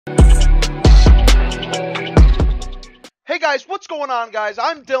guys, what's going on, guys?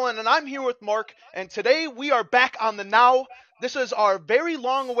 I'm Dylan, and I'm here with Mark, and today we are back on the Now. This is our very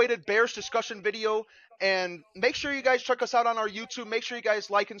long-awaited Bears discussion video, and make sure you guys check us out on our YouTube. Make sure you guys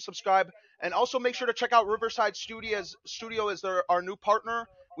like and subscribe, and also make sure to check out Riverside Studio as our new partner.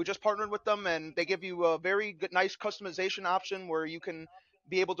 We just partnered with them, and they give you a very good, nice customization option where you can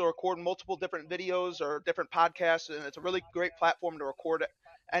be able to record multiple different videos or different podcasts, and it's a really great platform to record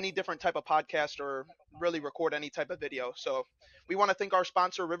any different type of podcast or really record any type of video. So we want to thank our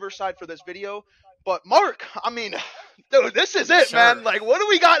sponsor Riverside for this video. But Mark, I mean, dude, this is Yes, it, man. sir. Like, what do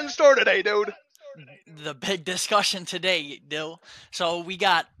we got in store today, dude? The big discussion today, Dill. So we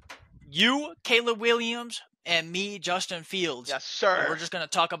got you, Caleb Williams, and me, Justin Fields. Yes, And sir. we're just going to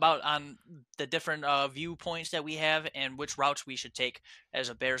talk about on the different viewpoints that we have and which routes we should take as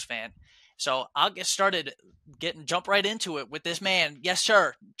a Bears fan. So I'll get started, jump right into it with this man. Yes,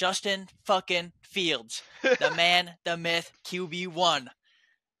 sir, Justin fucking Fields, the man, the myth, QB1.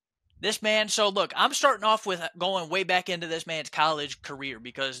 This man, so look, I'm starting off with going way back into this man's college career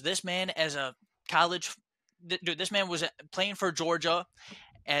because this man, as a college, dude, this man was playing for Georgia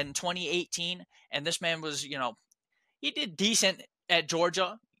in 2018, and this man was, he did decent at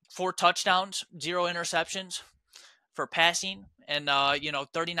Georgia, 4 touchdowns, 0 interceptions for passing, and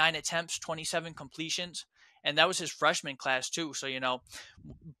 39 attempts, 27 completions, and that was his freshman class too. So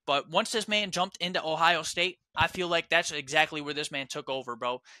but once this man jumped into Ohio State, I feel like that's exactly where this man took over,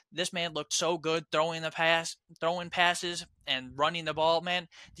 bro. This man looked so good throwing passes and running the ball, man.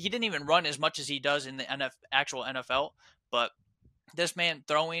 He didn't even run as much as he does in the actual NFL, but this man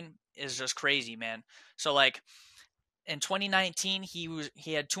throwing is just crazy, man. So like in 2019,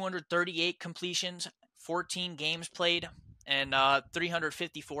 he had 238 completions, 14 games played, and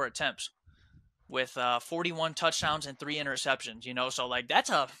 354 attempts with 41 touchdowns and 3 interceptions. So like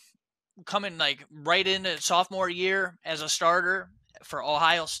that's coming like right into sophomore year as a starter for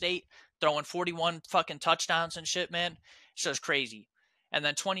Ohio State, throwing 41 fucking touchdowns and shit, man. It's just crazy. And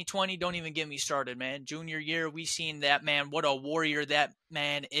then 2020, don't even get me started, man. Junior year, we seen that man, what a warrior that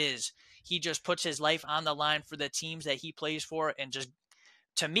man is. He just puts his life on the line for the teams that he plays for, and just,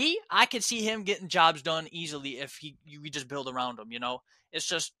 to me, I could see him getting jobs done easily if we just build around him, It's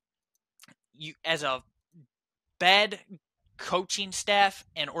just, you as a bad coaching staff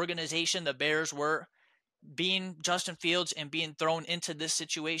and organization the Bears were, being Justin Fields and being thrown into this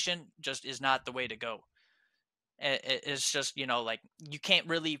situation just is not the way to go. It's just, like, you can't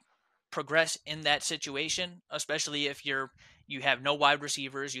really progress in that situation, especially if you have no wide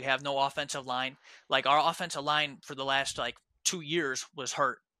receivers, you have no offensive line. Like, our offensive line for the last like 2 years was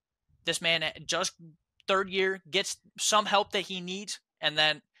hurt. This man just third year gets some help that he needs, and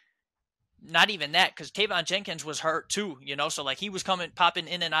then not even that, because Tavon Jenkins was hurt too, so like he was popping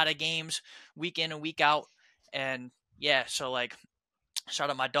in and out of games week in and week out. And yeah, so like, shout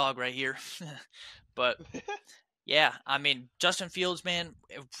out my dog right here. But yeah, I mean, Justin Fields, man,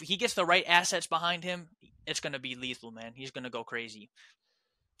 if he gets the right assets behind him, it's going to be lethal, man. He's going to go crazy.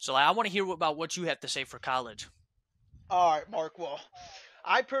 So I want to hear about what you have to say for college. All right, Mark. Well,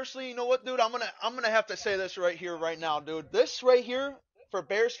 I personally, you know what, dude? I'm gonna have to say this right here, right now, dude. This right here for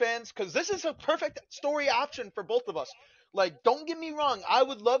Bears fans, because this is a perfect story option for both of us. Like, don't get me wrong, I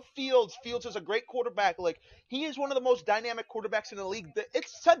would love Fields. Fields is a great quarterback. Like, he is one of the most dynamic quarterbacks in the league.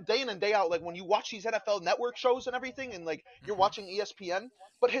 It's said day in and day out, like, when you watch these NFL Network shows and everything, and, like, you're watching ESPN.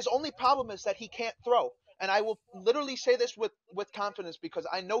 But his only problem is that he can't throw. And I will literally say this with confidence because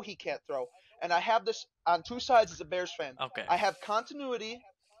I know he can't throw. And I have this on two sides as a Bears fan. Okay. I have continuity,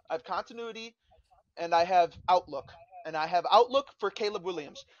 and I have outlook. And I have outlook for Caleb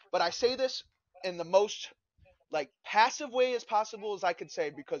Williams. But I say this in the most like passive way as possible as I could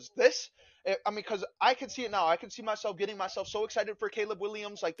say, because because I can see it now. I can see myself getting myself so excited for Caleb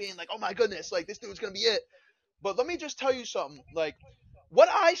Williams, like being like, oh my goodness, like this dude's gonna be it. But let me just tell you something. Like, what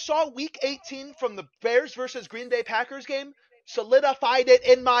I saw week 18 from the Bears versus Green Bay Packers game solidified it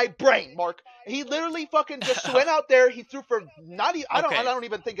in my brain, Mark. He literally fucking just went out there. He threw for not even, I don't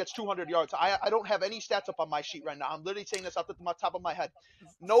even think it's 200 yards. I don't have any stats up on my sheet right now. I'm literally saying this off the top of my head.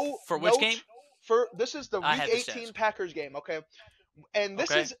 For which game? This is the week 18 Packers game, okay? And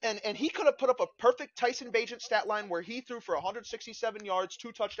this Okay. is and he could have put up a perfect Tyson Bagent stat line where he threw for 167 yards,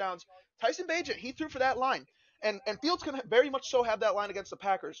 2 touchdowns. Tyson Bagent, he threw for that line. And Fields can very much so have that line against the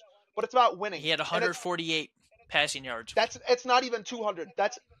Packers, but it's about winning. He had 148 passing yards. It's not even 200.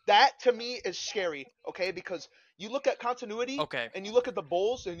 That to me is scary, okay? Because you look at continuity, Okay. and you look at the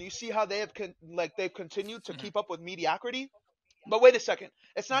Bulls, and you see how they've continued to keep up with mediocrity. But wait a second,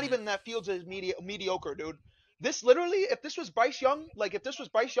 it's not even that Fields is mediocre, dude. This literally, if this was Bryce Young, like if this was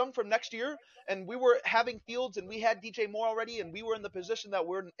Bryce Young from next year, and we were having Fields and we had DJ Moore already, and we were in the position that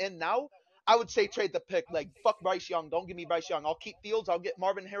we're in now, I would say trade the pick. Like fuck Bryce Young, don't give me Bryce Young. I'll keep Fields, I'll get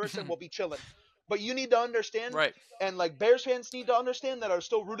Marvin Harrison, we'll be chilling. But you need to understand, Right. and like Bears fans need to understand that are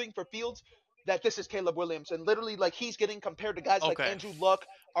still rooting for Fields, that this is Caleb Williams, and literally like he's getting compared to guys like Okay. Andrew Luck,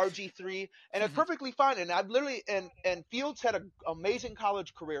 RG3, and it's perfectly fine. And I've literally and Fields had an amazing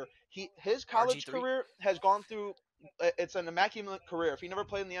college career. His college RG3? career has gone through. It's an immaculate career. If he never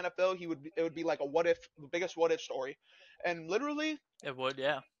played in the NFL, it would be like the biggest what if story. And literally, It would,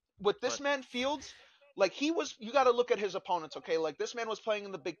 yeah. with this But man Fields, like you got to look at his opponents, okay? Like this man was playing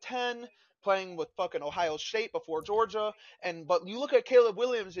in the Big Ten, playing with fucking Ohio State before Georgia, but you look at Caleb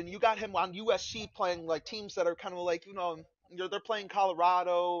Williams and you got him on USC playing like teams that are kind of like they're playing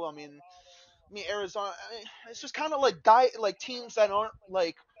Colorado. I mean Arizona. It's just kind of like teams that aren't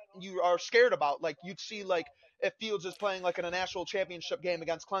like you are scared about. Like you'd see like if Fields is playing like in a national championship game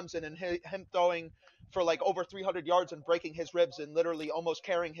against Clemson and him throwing for like over 300 yards and breaking his ribs and literally almost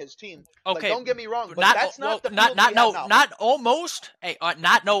carrying his team. okay, Like, don't get me wrong, but that's not the Fields we have now. not almost. Hey,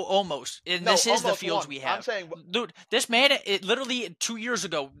 not no almost. And No, this is the almost Fields won. we have. I'm saying, Dude, this man, it literally 2 years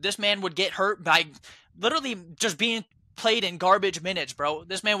ago, this man would get hurt by literally just being played in garbage minutes, bro.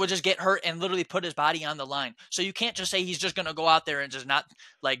 This man would just get hurt and literally put his body on the line. So you can't just say he's just gonna go out there and just not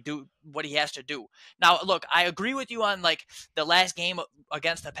like do what he has to do. Now, look, I agree with you on like the last game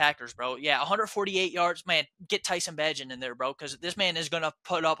against the Packers, bro. Yeah, 148 yards, man. Get Tyson Bagent in there, bro, because this man is gonna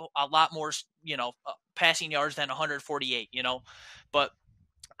put up a lot more, passing yards than 148. But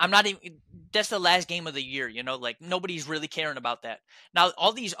I'm not even. That's the last game of the year, like nobody's really caring about that. Now,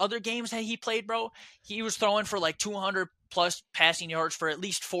 all these other games that he played, bro, he was throwing for like 200 plus passing yards for at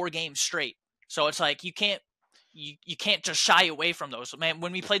least 4 games straight. So it's like you can't just shy away from those. Man,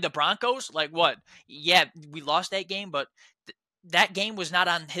 when we played the Broncos, like what? Yeah, we lost that game, but that game was not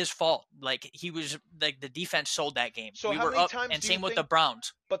on his fault. Like he was like the defense sold that game. So we how were many up, times and do you same with think- the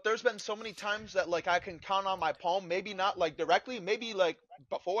Browns. But there's been so many times that like I can count on my palm. Maybe not like directly. Maybe like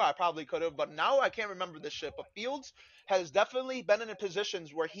before I probably could have, but now I can't remember this shit. But Fields has definitely been in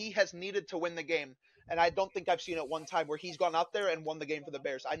positions where he has needed to win the game. And I don't think I've seen it one time where he's gone out there and won the game for the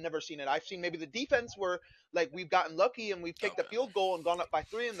Bears. I've never seen it. I've seen maybe the defense where like we've gotten lucky and we've kicked the field goal and gone up by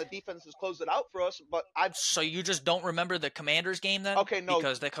 3 and the defense has closed it out for us. But So you just don't remember the Commanders game then? Okay, no,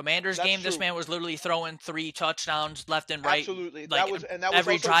 because the Commanders that's game, this true. man was literally throwing 3 touchdowns left and right. Absolutely. Like, that was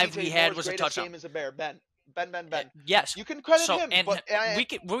every also drive DJ we had Moore's was a greatest touchdown. game as a Bear. Ben. Yes. You can credit So him, and but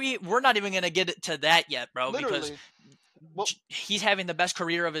we're not even gonna get to that yet, bro, because literally. Well, he's having the best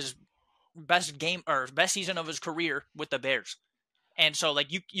career of his best season of his career with the Bears. And so, like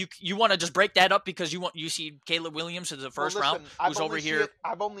you want to just break that up because you see Caleb Williams as the first round, who's over here.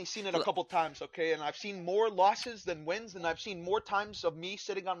 I've only seen it a couple times, okay, and I've seen more losses than wins, and I've seen more times of me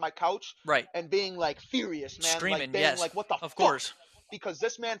sitting on my couch, right, and being like furious, man, screaming, like being yes, like what the of fuck? course. Because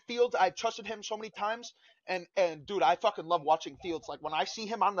this man Fields, I've trusted him so many times, and dude, I fucking love watching Fields. Like when I see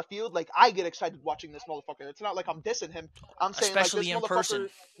him on the field, like I get excited watching this motherfucker. It's not like I'm dissing him. I'm saying especially like this in motherfucker person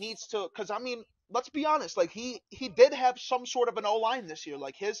needs to, because I mean, let's be honest, like he did have some sort of an O line this year.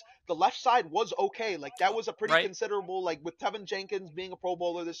 Like the left side was okay. Like that was a pretty considerable. Like with Tevin Jenkins being a Pro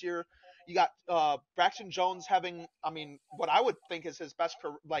Bowler this year, you got Braxton Jones having, I mean, what I would think is his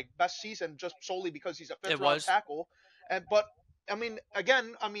best season just solely because he's a fifth round tackle, but. I mean,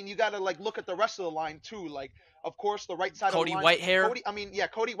 again, you got to like look at the rest of the line too. Like, of course, the right side Cody of the line.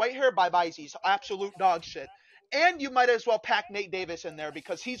 Cody Whitehair, bye-bye. He's absolute dog shit. And you might as well pack Nate Davis in there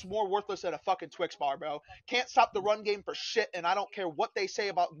because he's more worthless than a fucking Twix bar, bro. Can't stop the run game for shit, and I don't care what they say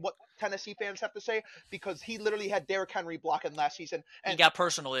about what Tennessee fans have to say because he literally had Derrick Henry blocking last season. And he got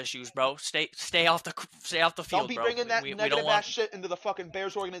personal issues, bro. Stay off the field, don't be bro. bringing that negative ass shit into the fucking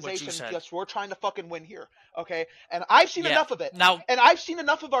Bears organization because we're trying to fucking win here, okay? And I've seen enough of it. Now, and I've seen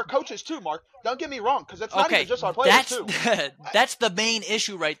enough of our coaches too, Mark. Don't get me wrong, because it's not even just our players too. That's the main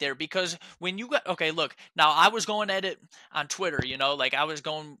issue right there. Because when you got look. Now I was going at it on Twitter, like I was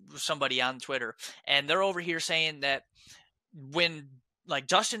going with somebody on Twitter, and they're over here saying that when like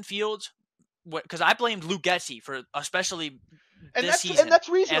Justin Fields, because I blamed Luke Getsy for especially. And season that's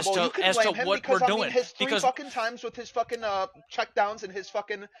reasonable. To, you can blame him because his three fucking times with his fucking checkdowns and his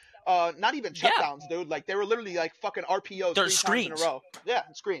fucking not even checkdowns, dude. Like they were literally like fucking RPOs 3 screens. times in a row. Yeah,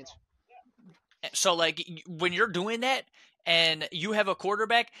 screens. So like when you're doing that and you have a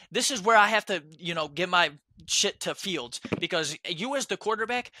quarterback, this is where I have to give my shit to Fields, because you as the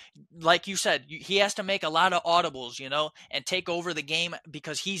quarterback, like you said, he has to make a lot of audibles, and take over the game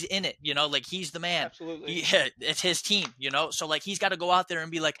because he's in it, like he's the man. Absolutely. Yeah, it's his team, so like he's got to go out there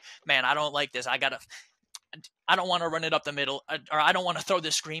and be like, man, I don't like this. I gotta. I don't want to run it up the middle, or I don't want to throw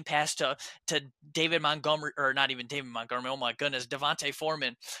this screen pass to David Montgomery, or not even David Montgomery. Oh my goodness, Devontae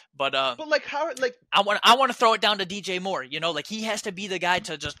Foreman. But like how like I want to throw it down to DJ Moore. Like he has to be the guy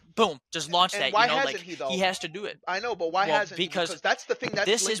to just boom, just launch and that. why Like hasn't he though? he has to do it. I know, but why hasn't he? Because that's the thing that's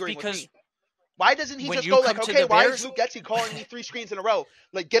this lingering is because with me. Why doesn't he when just you go come like, to okay, the why Bears- is Luke Getsy calling me 3 screens in a row?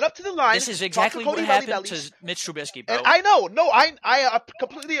 Like, get up to the line. This is talk exactly to what Cody happened Bellies. to Mitch Trubisky, bro. And I know, I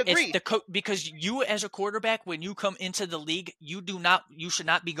completely agree. It's because you as a quarterback, when you come into the league, you should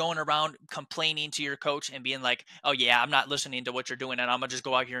not be going around complaining to your coach and being like, oh yeah, I'm not listening to what you're doing and I'm gonna just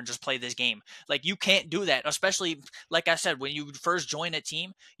go out here and just play this game. Like you can't do that, especially like I said, when you first join a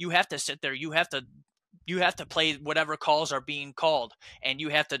team, you have to sit there, you have to play whatever calls are being called, and you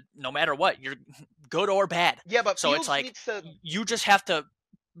have to, no matter what, you're good or bad. Yeah, but so Fields it's like needs to... you just have to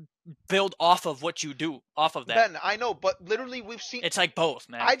build off of what you do, off of that. Ben, I know, but literally we've seen... It's like both,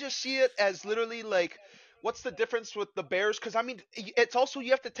 man. I just see it as literally like, what's the difference with the Bears? Because I mean, it's also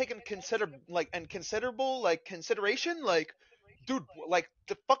you have to take in considerable consideration, like, dude, like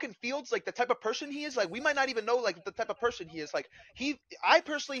the fucking Fields, like the type of person he is, like we might not even know like the type of person he is. Like I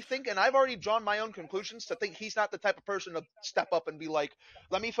personally think, and I've already drawn my own conclusions to think he's not the type of person to step up and be like,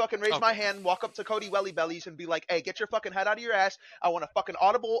 let me fucking raise my hand, walk up to Cody Welly Bellies and be like, hey, get your fucking head out of your ass. I want a fucking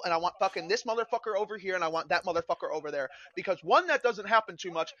audible, and I want fucking this motherfucker over here, and I want that motherfucker over there. Because one, that doesn't happen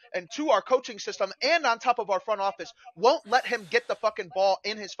too much, and two, our coaching system and on top of our front office won't let him get the fucking ball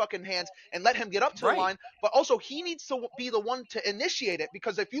in his fucking hands and let him get up to the line. But also he needs to be the one to initiate it,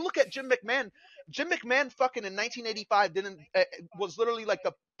 because if you look at Jim McMahon fucking in 1985 was literally like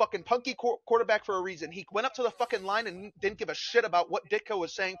the fucking punky quarterback for a reason. He went up to the fucking line and didn't give a shit about what Ditko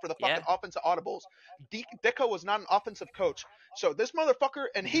was saying for the fucking offensive audibles. Ditko was not an offensive coach. So this motherfucker,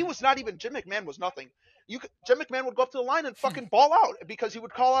 and he was not even, Jim McMahon was nothing. Jim McMahon would go up to the line and fucking ball out because he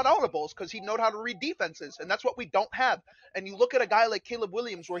would call out audibles because he knowed how to read defenses, and that's what we don't have. And you look at a guy like Caleb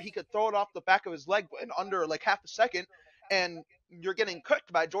Williams where he could throw it off the back of his leg in under like half a second, and you're getting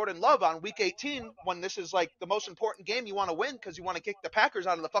cooked by Jordan Love on week 18 when this is like the most important game you want to win because you want to kick the Packers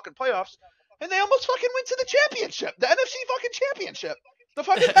out of the fucking playoffs, and they almost fucking went to the championship, the NFC fucking championship. The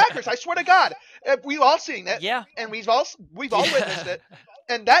fucking Packers, I swear to God. We've all seen it. Yeah. And we've all witnessed it.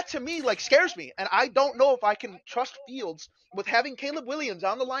 And that to me like scares me. And I don't know if I can trust Fields with having Caleb Williams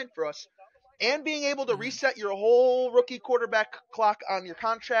on the line for us and being able to reset your whole rookie quarterback clock on your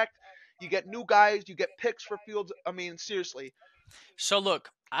contract. You get new guys, you get picks for Fields. I mean, seriously. So look,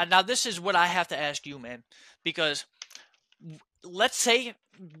 now this is what I have to ask you, man, because let's say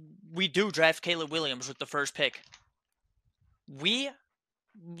we do draft Caleb Williams with the first pick.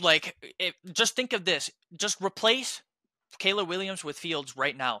 Just think of this. Just replace Caleb Williams with Fields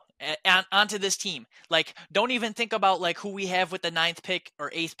right now onto this team. Like, don't even think about like who we have with the 9th pick or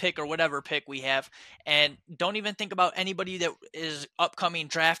 8th pick or whatever pick we have, and don't even think about anybody that is upcoming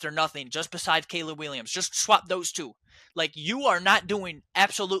draft or nothing. Just besides Caleb Williams, just swap those two. Like, you are not doing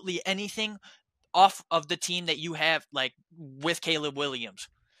absolutely anything off of the team that you have, like with Caleb Williams.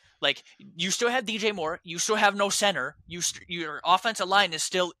 Like, you still have DJ Moore. You still have no center. Your offensive line is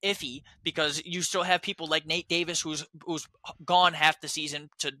still iffy because you still have people like Nate Davis, who's gone half the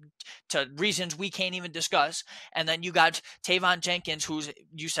season to reasons we can't even discuss. And then you got Tavon Jenkins, who's,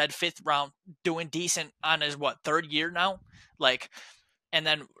 you said 5th round, doing decent on his 3rd year now. Like, and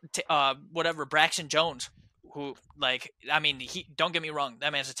then Braxton Jones, who, like, I mean, don't get me wrong,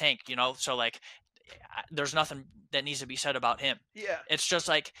 that man's a tank, So like, there's nothing that needs to be said about him. Yeah. It's just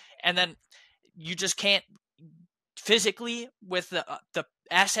like, and then you just can't physically with the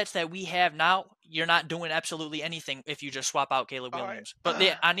assets that we have now. You're not doing absolutely anything if you just swap out Caleb Williams. Right.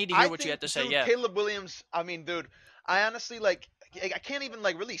 But I need to hear what you have to say. Dude, Caleb Williams. I mean, dude, I honestly I can't even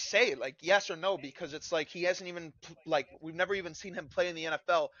really say yes or no because it's like he hasn't even we've never even seen him play in the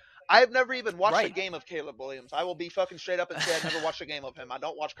NFL. I've never even watched a game of Caleb Williams. I will be fucking straight up and say I've never watched a game of him. I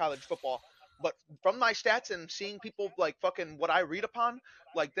don't watch college football. But from my stats and seeing people fucking what I read upon,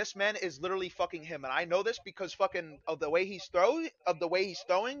 this man is literally fucking him. And I know this because fucking of the way he's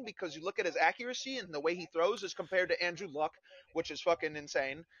throwing, because you look at his accuracy and the way he throws as compared to Andrew Luck, which is fucking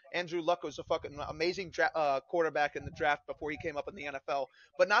insane. Andrew Luck was a fucking amazing quarterback in the draft before he came up in the NFL.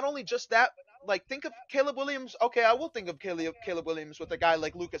 But not only just that, think of Caleb Williams. Okay, I will think of Caleb Williams with a guy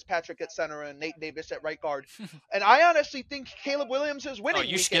like Lucas Patrick at center and Nate Davis at right guard. And I honestly think Caleb Williams is winning. Oh,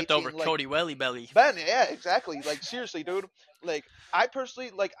 you skipped over Cody Welly Belly. Ben, yeah, exactly. Seriously, dude. I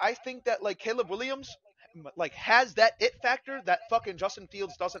personally, I think that, Caleb Williams, has that it factor that fucking Justin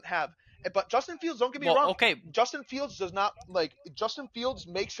Fields doesn't have. But Justin Fields, don't get me wrong. Okay. Justin Fields does not, Justin Fields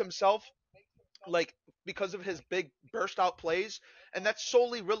makes himself, because of his big burst out plays, and that's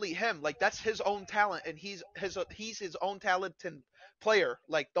solely really him. Like that's his own talent, and he's his own talented player.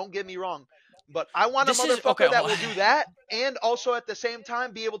 Like don't get me wrong, but I want a This is okay. motherfucker that will do that, and also at the same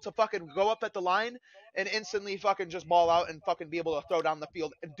time be able to fucking go up at the line and instantly fucking just ball out and fucking be able to throw down the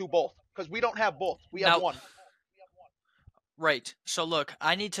field and do both. Because we don't have both. We have Now, one. right. So look,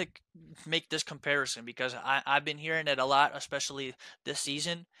 I need to make this comparison because I've been hearing it a lot, especially this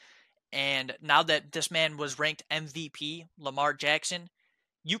season. And now that this man was ranked MVP, Lamar Jackson,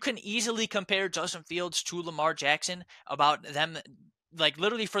 you can easily compare Justin Fields to Lamar Jackson about them, like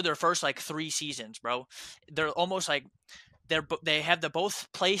literally for their first like 3 seasons, bro. They're almost like they have the both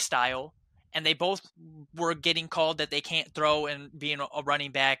play style, and they both were getting called that they can't throw and being a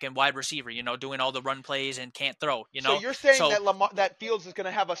running back and wide receiver, doing all the run plays and can't throw, So you're saying that Fields is going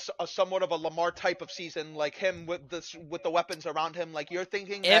to have a somewhat of a Lamar type of season, like him with the weapons around him. Like you're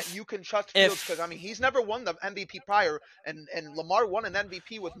thinking that you can trust Fields because I mean he's never won the MVP prior, and Lamar won an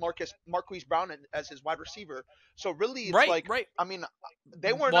MVP with Marquise Brown as his wide receiver. So really, it's right. I mean,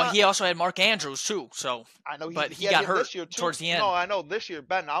 they were well. He also had Mark Andrews too. So I know, but he got hurt this year too. Towards the end. No, I know this year,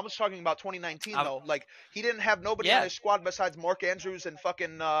 Ben. I was talking about 2019 though. Like he didn't have nobody on his squad besides Mark Andrews and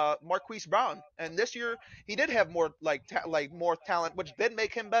fucking Marquise Brown. And this year he did have more more talent, which did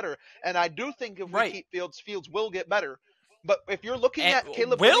make him better. And I do think if we keep Fields will get better. But if you're looking at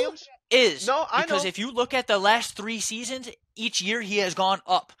Caleb Williams, because if you look at the last 3 seasons, each year he has gone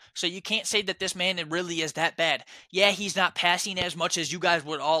up. So you can't say that this man really is that bad. Yeah, he's not passing as much as you guys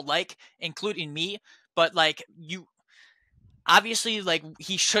would all like, including me. But like obviously, like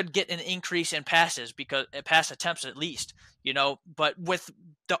he should get an increase in passes because pass attempts at least, But with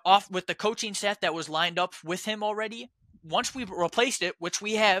the coaching staff that was lined up with him already. Once we've replaced it, which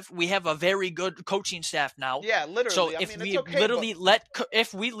we have a very good coaching staff now. Yeah, literally. So if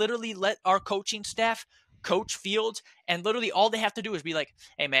we literally let our coaching staff coach Fields, and literally all they have to do is be like,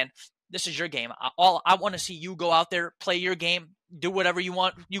 "Hey, man, this is your game. I want to see you go out there, play your game, do whatever you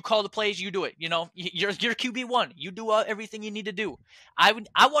want. You call the plays, you do it. You're QB1. You do everything you need to do. I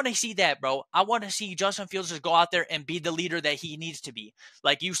want to see that, bro. I want to see Justin Fields just go out there and be the leader that he needs to be.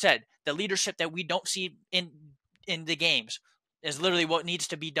 Like you said, the leadership that we don't see in the games is literally what needs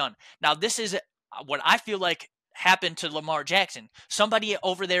to be done. Now, this is what I feel like happened to Lamar Jackson. Somebody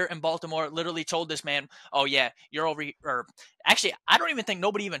over there in Baltimore literally told this man, "Oh yeah, you're over here." Or actually, I don't even think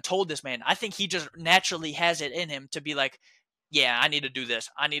nobody even told this man. I think he just naturally has it in him to be like, "Yeah, I need to do this.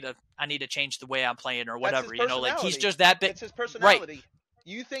 I need to change the way I'm playing or whatever." Like he's just that big. It's his personality. Right.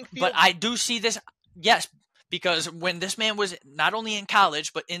 You think? But I do see this. Yes, because when this man was not only in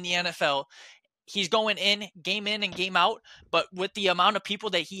college but in the NFL. He's going in and game out, but with the amount of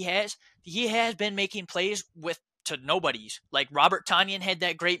people that he has been making plays to nobodies. Like Robert Tonyan had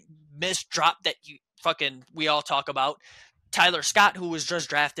that great missed drop that we all talk about. Tyler Scott, who was just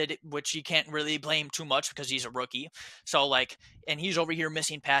drafted, which you can't really blame too much because he's a rookie. So and he's over here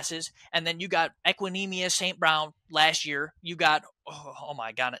missing passes. And then you got Equinemius St. Brown last year. You got, oh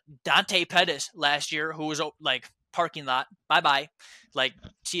my God, Dante Pettis last year, who was like parking lot. Bye-bye. Like,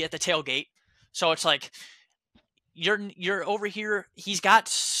 see you at the tailgate. So it's like you're over here. He's got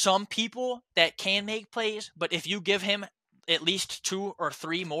some people that can make plays, but if you give him at least 2 or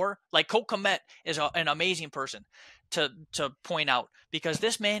 3 more, like Cole Kmet is an amazing person to point out because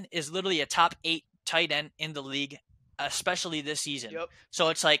this man is literally a top 8 tight end in the league, especially this season. Yep. So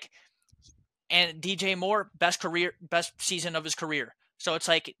it's like, and DJ Moore, best season of his career. So it's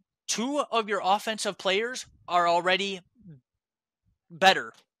like 2 of your offensive players are already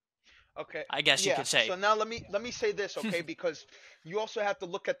better. Okay. I guess you could say. So now let me say this, okay? Because you also have to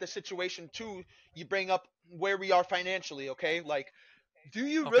look at the situation too. You bring up where we are financially, okay? Like, do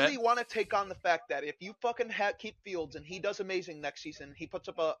you really want to take on the fact that if you fucking keep Fields and he does amazing next season, he puts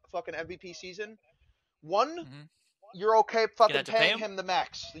up a fucking MVP season? You're okay fucking paying him the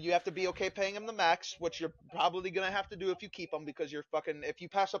max. You have to be okay paying him the max, which you're probably gonna have to do if you keep him because you're fucking. If you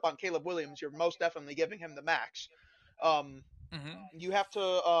pass up on Caleb Williams, you're most definitely giving him the max. You have to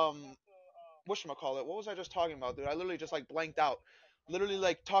whatchamacallit? What was I just talking about, dude? I literally just blanked out.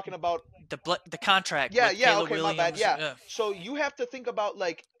 Literally talking about the contract. Yeah, Caleb okay, Williams. My bad. Yeah. So you have to think about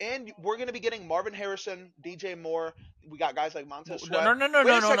and we're gonna be getting Marvin Harrison, DJ Moore, We got guys like Montez No, Sweat. no, no, no, Wait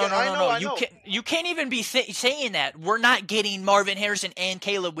no, a no, no, second. no, no, no. I know. You can't even be saying that. We're not getting Marvin Harrison and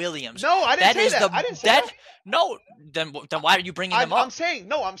Caleb Williams. No, I didn't That say is that. I didn't say that. No. Then why are you bringing them up? I'm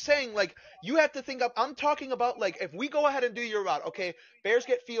saying like you have to think up. I'm talking about like if we go ahead and do your route, okay? Bears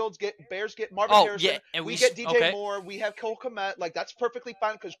get Fields, Bears get Marvin Oh Harrison. yeah, and We get DJ okay. Moore. We have Cole Kmet. Like that's perfectly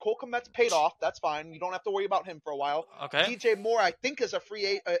fine because Cole Kmet's paid off. That's fine. You don't have to worry about him for a while. Okay. DJ Moore, I think, is a free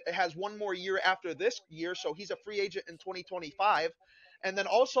agent. Has one more year after this year, so he's a free agent in 2025. And then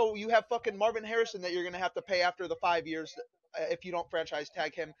also you have fucking Marvin Harrison that you're gonna have to pay after the 5 years if you don't franchise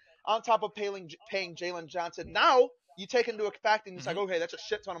tag him. On top of paying Jalen Johnson. Now you take into effect and it's like, okay, that's a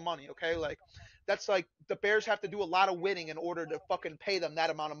shit ton of money. Okay, like that's like the Bears have to do a lot of winning in order to fucking pay them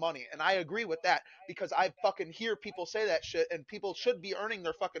that amount of money. And I agree with that because I fucking hear people say that shit and people should be earning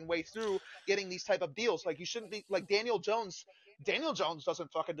their fucking way through getting these type of deals. Like you shouldn't be like Daniel Jones. Daniel Jones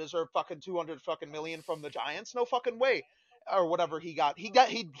doesn't fucking deserve fucking 200 fucking million from the Giants. No fucking way. Or whatever he got. He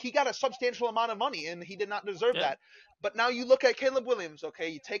got a substantial amount of money and he did not deserve that. But now you look at Caleb Williams, okay?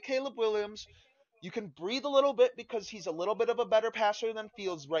 You take Caleb Williams, you can breathe a little bit because he's a little bit of a better passer than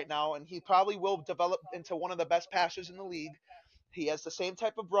Fields right now, and he probably will develop into one of the best passers in the league. He has the same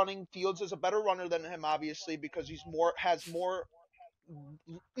type of running. Fields is a better runner than him, obviously, because has more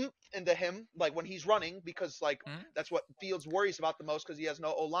into him, like when he's running, because like that's what Fields worries about the most because he has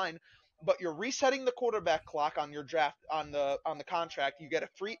no O line. But you're resetting the quarterback clock on your draft on the contract. You get a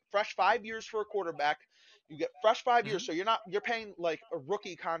fresh 5 years for a quarterback. You get fresh 5 years, so you're paying like a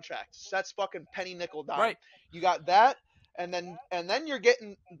rookie contract. So that's fucking penny nickel dime. Right. You got that, and then you're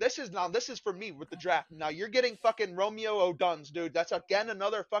getting this is for me with the draft. Now you're getting fucking Romeo Oduns, dude. That's again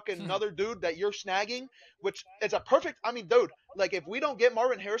another dude that you're snagging, which is a perfect. I mean, dude, like if we don't get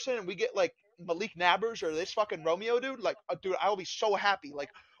Marvin Harrison and we get like Malik Nabers or this fucking Romeo dude, like dude, I will be so happy. Like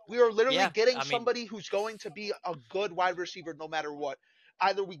we are literally getting somebody who's going to be a good wide receiver no matter what.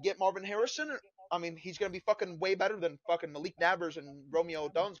 Either we get Marvin Harrison. I mean, he's going to be fucking way better than fucking Malik Nabers and Romeo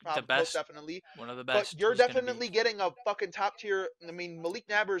Oduns, probably, most definitely. One of the best. But you're definitely getting a fucking top tier. I mean, Malik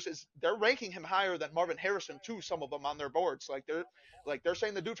Nabers they're ranking him higher than Marvin Harrison too. Some of them on their boards, they're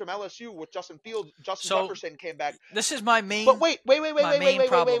saying the dude from LSU with Justin Jefferson came back. This is my main. But wait.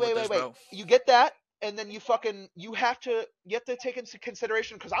 Bro. You get that. And then you have to take into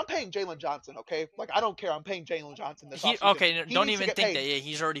consideration because I'm paying Jalen Johnson, okay? Like I don't care, I'm paying Jalen Johnson this offseason. Okay, don't even think that. Yeah,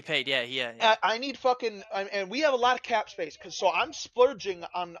 he's already paid. Yeah. I need and we have a lot of cap space so I'm splurging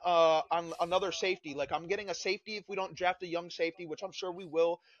on another safety. Like I'm getting a safety if we don't draft a young safety, which I'm sure we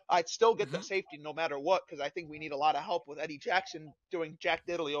will. I'd still get the safety no matter what because I think we need a lot of help with Eddie Jackson doing Jack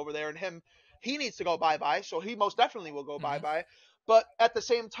Diddley over there, and he needs to go bye-bye, so he most definitely will go bye-bye. But at the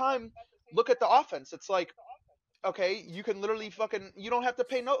same time, look at the offense. It's like, okay, you can literally you don't have to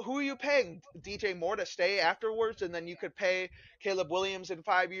pay who are you paying? DJ Moore to stay afterwards, and then you could pay Caleb Williams in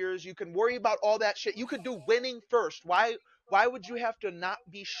 5 years. You can worry about all that shit. You could do winning first. Why would you have to not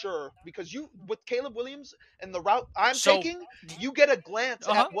be sure? Because with Caleb Williams and the route I'm taking, you get a glance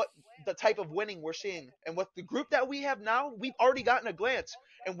at what the type of winning we're seeing. And with the group that we have now, we've already gotten a glance.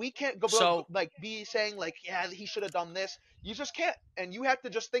 And we can't be saying like, yeah, he should have done this. You just can't, and you have to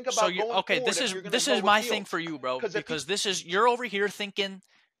just think about going forward. This is my thing for you, bro. Because you're over here thinking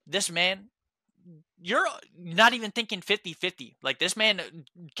this man. You're not even thinking 50-50. Like this man,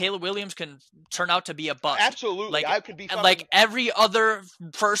 Caleb Williams can turn out to be a bust. Absolutely, like I could be like every other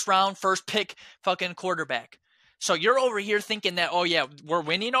first round, first pick fucking quarterback. So you're over here thinking that, oh yeah, we're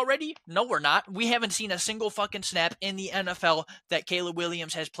winning already? No, we're not. We haven't seen a single fucking snap in the NFL that Caleb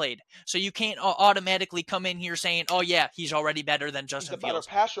Williams has played. So you can't automatically come in here saying, oh yeah, he's already better than Justin Fields. He's a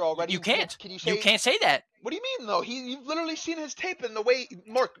better passer already. You can't. You can't say that. What do you mean though? You've literally seen his tape and the way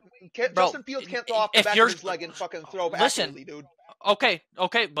Justin Fields can't throw off the back of his leg and fucking throw accurately, dude. Okay,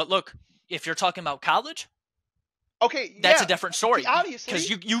 but look, if you're talking about college. Okay, that's a different story. Obviously, because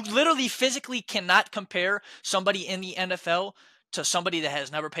you literally physically cannot compare somebody in the NFL to somebody that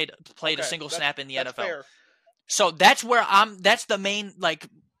has never played a single snap in the NFL. Fair. So that's where that's the main like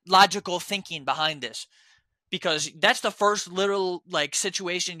logical thinking behind this, because that's the first little like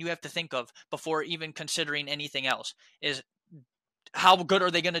situation you have to think of before even considering anything else is how good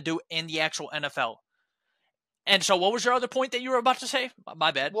are they going to do in the actual NFL. And so, what was your other point that you were about to say?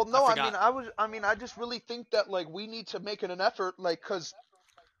 My bad. Well, no, I just really think that like we need to make an effort, like, cause,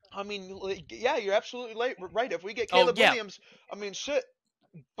 I mean, like, yeah, you're absolutely right. If we get Caleb Williams, I mean, shit.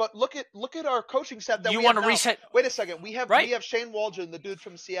 But look at our coaching staff that you we want have to now. reset. Wait a second, we have Shane Waldron, the dude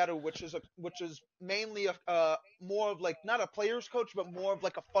from Seattle, which is mainly more of like not a players coach, but more of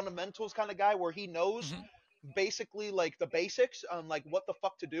like a fundamentals kind of guy where he knows basically like the basics on like what the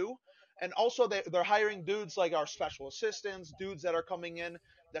fuck to do. And also they're hiring dudes like our special assistants, dudes that are coming in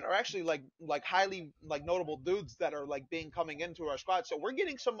that are actually like highly like notable dudes that are like being coming into our squad. So we're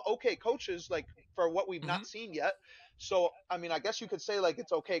getting some okay coaches like for what we've Hmm. not seen yet. So I mean, I guess you could say like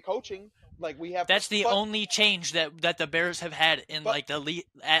it's okay coaching. Like we have, That's the but only change that the Bears have had in but like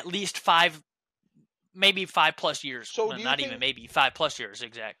at least 5, maybe 5+ years. so Well, do you not even think? maybe 5+ years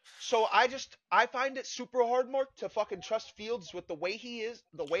exact. So I find it super hard, Mark, to fucking trust Fields with the way he is,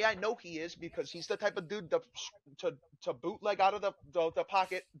 the way I know he is, because he's the type of dude to to bootleg out of the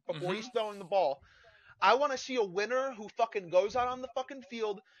pocket before Hmm. he's throwing the ball. I want to see a winner who fucking goes out on the fucking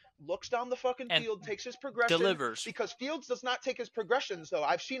field, looks down the fucking And field, takes his progression. delivers. Because Fields does not take his progressions though.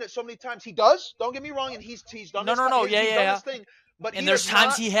 I've seen it so many times. He does. Don't get me wrong, and he's done No, no, no. Yeah, he's yeah, done yeah. his thing. But And he there's does times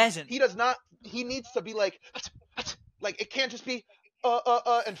not. he hasn't. He does not. He needs to be like it can't just be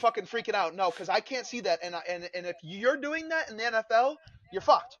and fucking freaking out. No, because I can't see that. And if you're doing that in the NFL, you're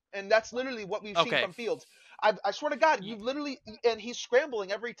fucked. And that's literally what we've seen Okay. from Fields. I swear to God, you literally, and he's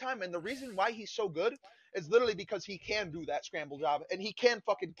scrambling every time. And the reason why he's so good is literally because he can do that scramble job and he can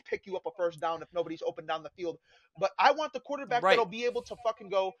fucking pick you up a first down if nobody's open down the field. But I want the quarterback Right. that'll be able to fucking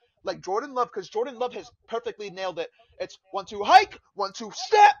go like Jordan Love, because Jordan Love has perfectly nailed it. It's 1-2 hike, 1-2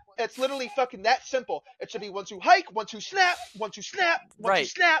 snap. It's literally fucking that simple. It should be 1-2 hike, 1-2 snap, 1-2 snap, 1-2 Right.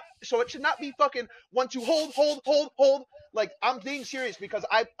 snap. So it should not be fucking 1-2 hold. Like I'm being serious because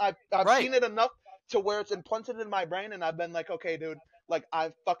I've Right. seen it enough to where it's implanted in my brain and I've been like, okay, dude, like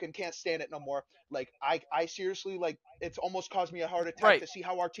I fucking can't stand it no more. Like I seriously like it's almost caused me a heart attack Right. to see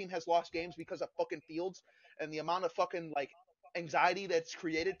how our team has lost games because of fucking Fields and the amount of fucking like anxiety that's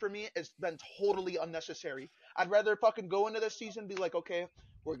created for me has been totally unnecessary. I'd rather fucking go into this season and be like, okay,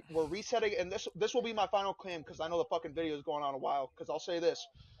 we're resetting, and this will be my final claim because I know the fucking video is going on a while. Because I'll say this,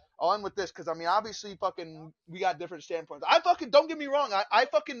 I'll end with this because I mean obviously fucking we got different standpoints. I fucking don't get me wrong. I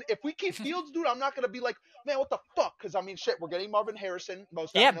fucking if we keep Fields, dude, I'm not gonna be like, man, what the fuck? Because I mean shit, we're getting Marvin Harrison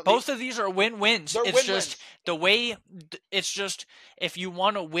most Yeah, definitely. both of these are win-wins. They're It's win-wins. just the way. It's just if you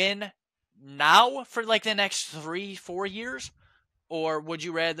want to win now for like the next 3-4 years, or would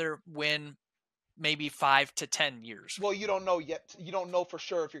you rather win maybe 5 to 10 years? Well, you don't know yet. You don't know for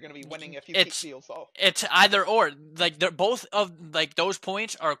sure if you're gonna be winning if you keep It's Fields though. it's either or. Like they're both of like those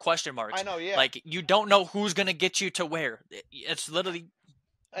points are question marks. I know, yeah. Like you don't know who's gonna get you to where. It's literally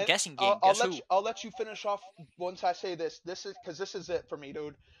a And guessing game. Guess who? I'll let you finish off once I say this. This is because this is it for me,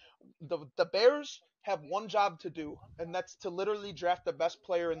 dude. The Bears have one job to do, and that's to literally draft the best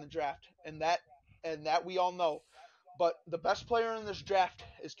player in the draft, and that we all know. But the best player in this draft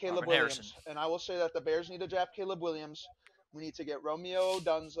is Caleb Marvin Williams, Harrison. and I will say that the Bears need to draft Caleb Williams. We need to get Romeo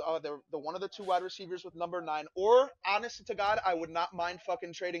Duns, the one of the two wide receivers with number 9. Or, honest to God, I would not mind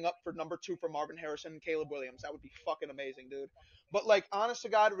fucking trading up for number 2 for Marvin Harrison and Caleb Williams. That would be fucking amazing, dude. But like, honest to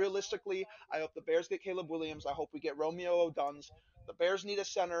God, realistically, I hope the Bears get Caleb Williams. I hope we get Romeo Duns. The Bears need a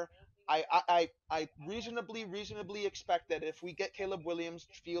center. I reasonably expect that if we get Caleb Williams,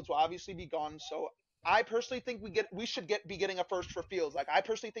 Fields will obviously be gone. So I personally think we should be getting a first for Fields. Like I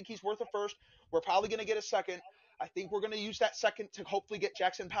personally think he's worth a first. We're probably gonna get a second. I think we're going to use that second to hopefully get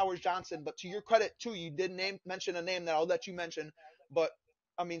Jackson Powers Johnson. But to your credit, too, you did mention a name that I'll let you mention. But,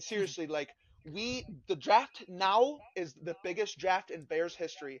 I mean, seriously, like, the draft now is the biggest draft in Bears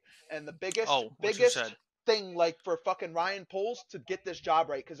history. And the biggest thing, like, for fucking Ryan Poles to get this job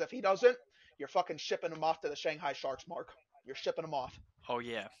right. Because if he doesn't, you're fucking shipping him off to the Shanghai Sharks, Mark. You're shipping him off. Oh,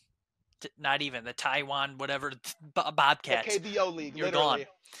 yeah. Not even the Taiwan, whatever, Bobcats. The KBO League, You're literally. gone.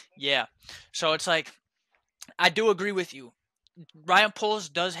 Yeah. So it's like, I do agree with you. Ryan Poles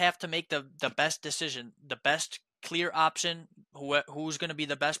does have to make the best decision, the best clear option, who's going to be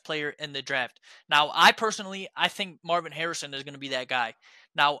the best player in the draft. Now, I think Marvin Harrison is going to be that guy.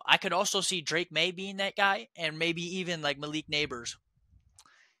 Now, I could also see Drake May being that guy, and maybe even like Malik Neighbors.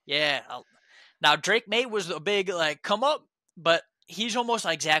 Yeah. Now, Drake May was a big like come up, but he's almost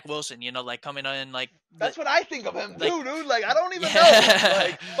like Zach Wilson, like coming in like. That's what I think of him, like, dude. Like I don't even know.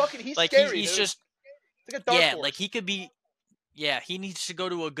 Like fucking, he's like scary. He's dude. just. Like a dark horse. Like he could be. Yeah, he needs to go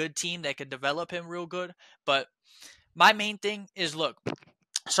to a good team that could develop him real good. But my main thing is, look,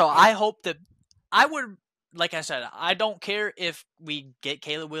 so I hope that I would, like I said, I don't care if we get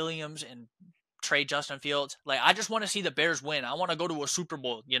Caleb Williams and trade Justin Fields. Like, I just want to see the Bears win. I want to go to a Super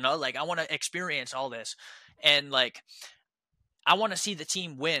Bowl, like I want to experience all this. And like, I want to see the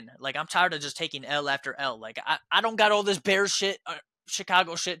team win. Like, I'm tired of just taking L after L. Like, I don't got all this Bears shit,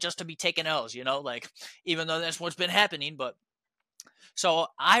 Chicago shit just to be taking L's, like, even though that's what's been happening. But so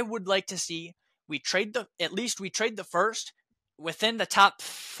I would like to see we trade the first within the top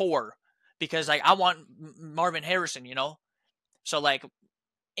 4, because like I want Marvin Harrison, So like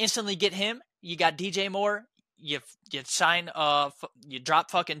instantly get him. You got DJ Moore. You sign you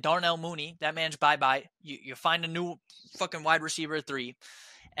drop fucking Darnell Mooney. That man's bye bye. You find a new fucking wide receiver 3,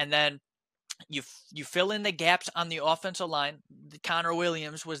 and then you fill in the gaps on the offensive line. Connor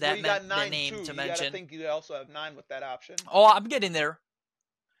Williams was that you got the 9 name too. to You mention. gotta think you also have 9 with that option. Oh, I'm getting there.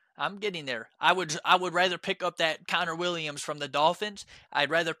 I would rather pick up that Connor Williams from the Dolphins.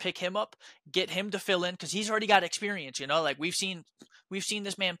 I'd rather pick him up, get him to fill in because he's already got experience. You know, like we've seen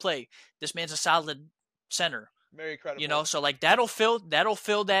this man play. This man's a solid center. Very credible. You know, so like that'll fill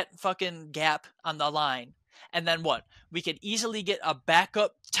that fucking gap on the line. And then what? We could easily get a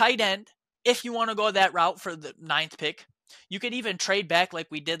backup tight end if you want to go that route for the 9th pick. You could even trade back like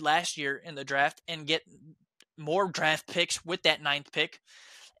we did last year in the draft and get more draft picks with that 9th pick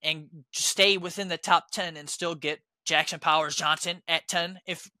and stay within the top 10 and still get Jackson Powers Johnson at 10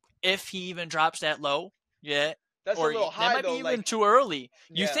 if he even drops that low. Yeah. That's a little high, that might though. be even too early.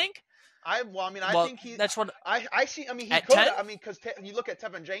 Yeah. You think? I think he. That's what I see. I mean, he at could. 10? I mean, because you look at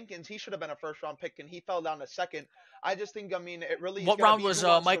Tevin Jenkins, he should have been a first-round pick, and he fell down to 2nd. I just think. I mean, it really. What round was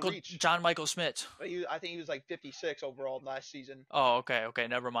John Michael Smith? I think he was like 56 overall last season. Oh, okay,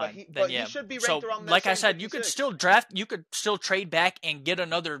 never mind. He should be ranked around that. Like I said, 56. you could still trade back and get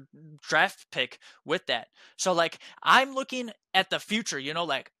another draft pick with that. So like I'm looking at the future. You know,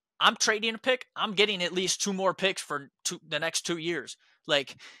 like I'm trading a pick. I'm getting at least 2 more picks for the next 2 years.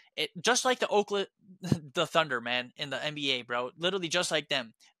 Like. It just like the Thunder, man, in the NBA, bro. Literally just like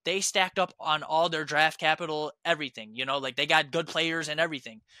them. They stacked up on all their draft capital, everything. You know, like they got good players and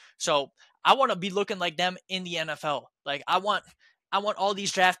everything. So I want to be looking like them in the NFL. Like I want all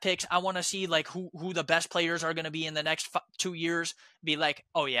these draft picks. I want to see like who the best players are going to be in the next 2 years. Be like,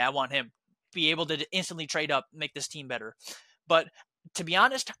 oh yeah, I want him. Be able to instantly trade up, make this team better. But to be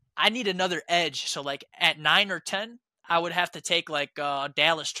honest, I need another edge. So like at 9 or 10. I would have to take like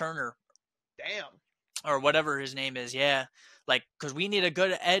Dallas Turner. Damn. Or whatever his name is, yeah. Like, because we need a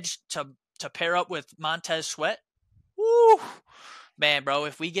good edge to pair up with Montez Sweat. Woo! Man, bro,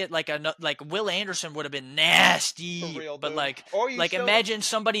 if we get like Will Anderson would have been nasty. For real, but dude. Imagine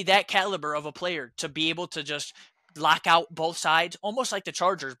somebody that caliber of a player to be able to just lock out both sides, almost like the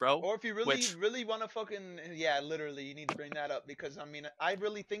Chargers, bro. Or if you really want to fucking, literally, you need to bring that up because I mean, I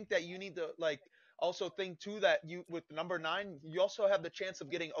really think that you need to like. Also think too that you with number 9, you also have the chance of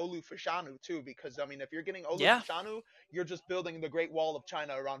getting Olu Fashanu too, because I mean if you're getting Olu Fashanu, you're just building the Great Wall of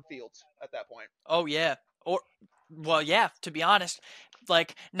China around Fields at that point. Oh yeah. To be honest,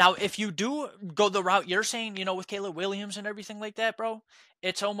 like now if you do go the route you're saying, you know, with Caleb Williams and everything like that, bro,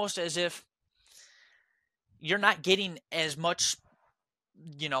 it's almost as if you're not getting as much,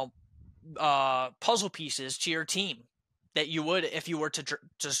 you know, puzzle pieces to your team that you would if you were to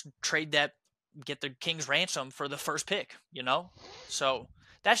just trade that. Get the King's ransom for the first pick, you know? So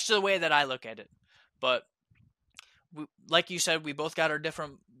that's the way that I look at it. But like you said, we both got our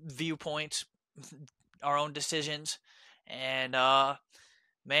different viewpoints, our own decisions. And,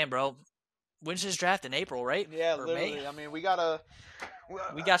 man, bro, when's his draft? In April, right? Yeah, or literally. May? I mean, we got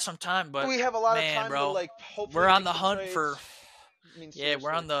some time, but we have a lot of time bro, to, like, hopefully we're on the some hunt trades. for I mean,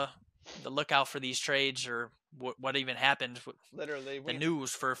 we're on the lookout for these trades or what even happens with literally the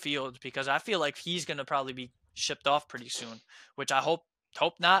news for Fields, because I feel like he's going to probably be shipped off pretty soon, which I hope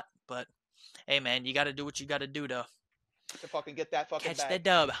not. But hey, man, you got to do what you got to do to fucking get that fucking catch bag. the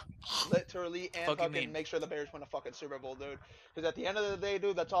dub. Literally, and fucking make sure the Bears win a fucking Super Bowl, dude. Because at the end of the day,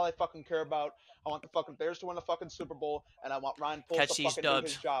 dude, that's all I fucking care about. I want the fucking Bears to win a fucking Super Bowl, and I want Ryan Poles to fucking do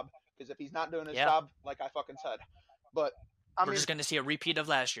his job. Because if he's not doing his job, like I fucking said, but we're just gonna see a repeat of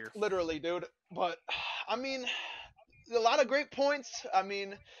last year. Literally, dude. But I mean, a lot of great points. I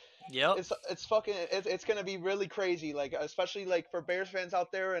mean, it's gonna be really crazy. Like, especially like for Bears fans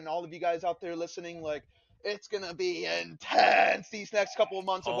out there and all of you guys out there listening. Like, it's gonna be intense these next couple of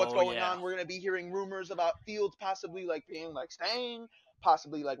months of what's going on. We're gonna be hearing rumors about Fields possibly like being like staying,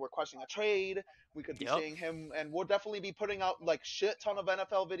 possibly like requesting a trade. We could be seeing him, and we'll definitely be putting out like shit ton of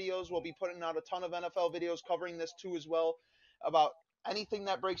NFL videos. We'll be putting out a ton of NFL videos covering this too as well, about anything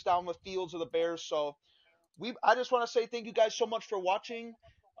that breaks down with Fields or the Bears. So I just want to say thank you guys so much for watching.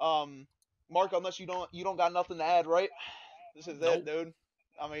 Mark, unless you don't got nothing to add, right? This is it, dude.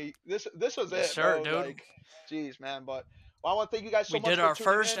 I mean, this was it, sir, bro. Dude. Like, jeez, man. But I want to thank you guys so much. We did our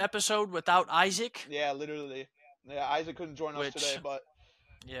first episode without Isaac. Yeah, literally. Yeah, Isaac couldn't join us today, but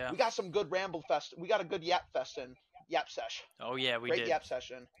we got some good ramble fest. We got a good yap sesh. Oh yeah, we did. Great yap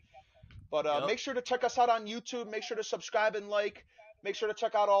session. But make sure to check us out on YouTube. Make sure to subscribe and like. Make sure to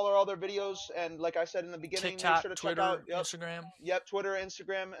check out all our other videos. And like I said in the beginning, TikTok, make sure to Twitter, check out Instagram. Yep, Twitter,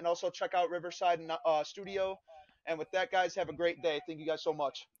 Instagram, and also check out Riverside Studio. And with that, guys, have a great day. Thank you guys so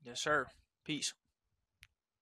much. Yes, sir. Peace.